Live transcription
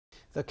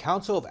The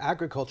Council of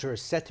Agriculture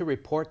is set to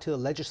report to the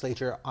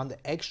legislature on the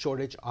egg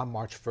shortage on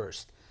March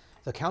 1st.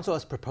 The Council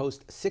has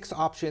proposed 6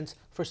 options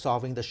for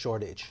solving the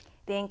shortage.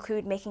 They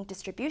include making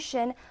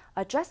distribution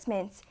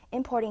adjustments,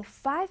 importing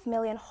 5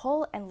 million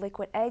whole and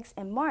liquid eggs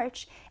in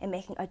March, and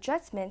making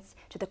adjustments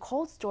to the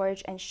cold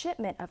storage and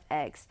shipment of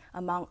eggs,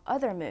 among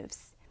other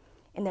moves.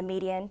 In the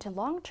medium to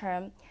long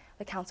term,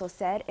 the Council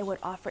said it would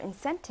offer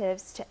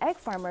incentives to egg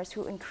farmers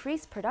who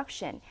increase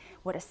production,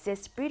 would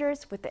assist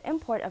breeders with the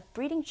import of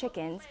breeding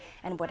chickens,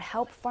 and would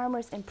help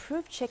farmers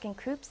improve chicken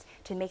coops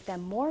to make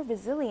them more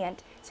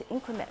resilient to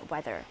inclement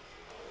weather.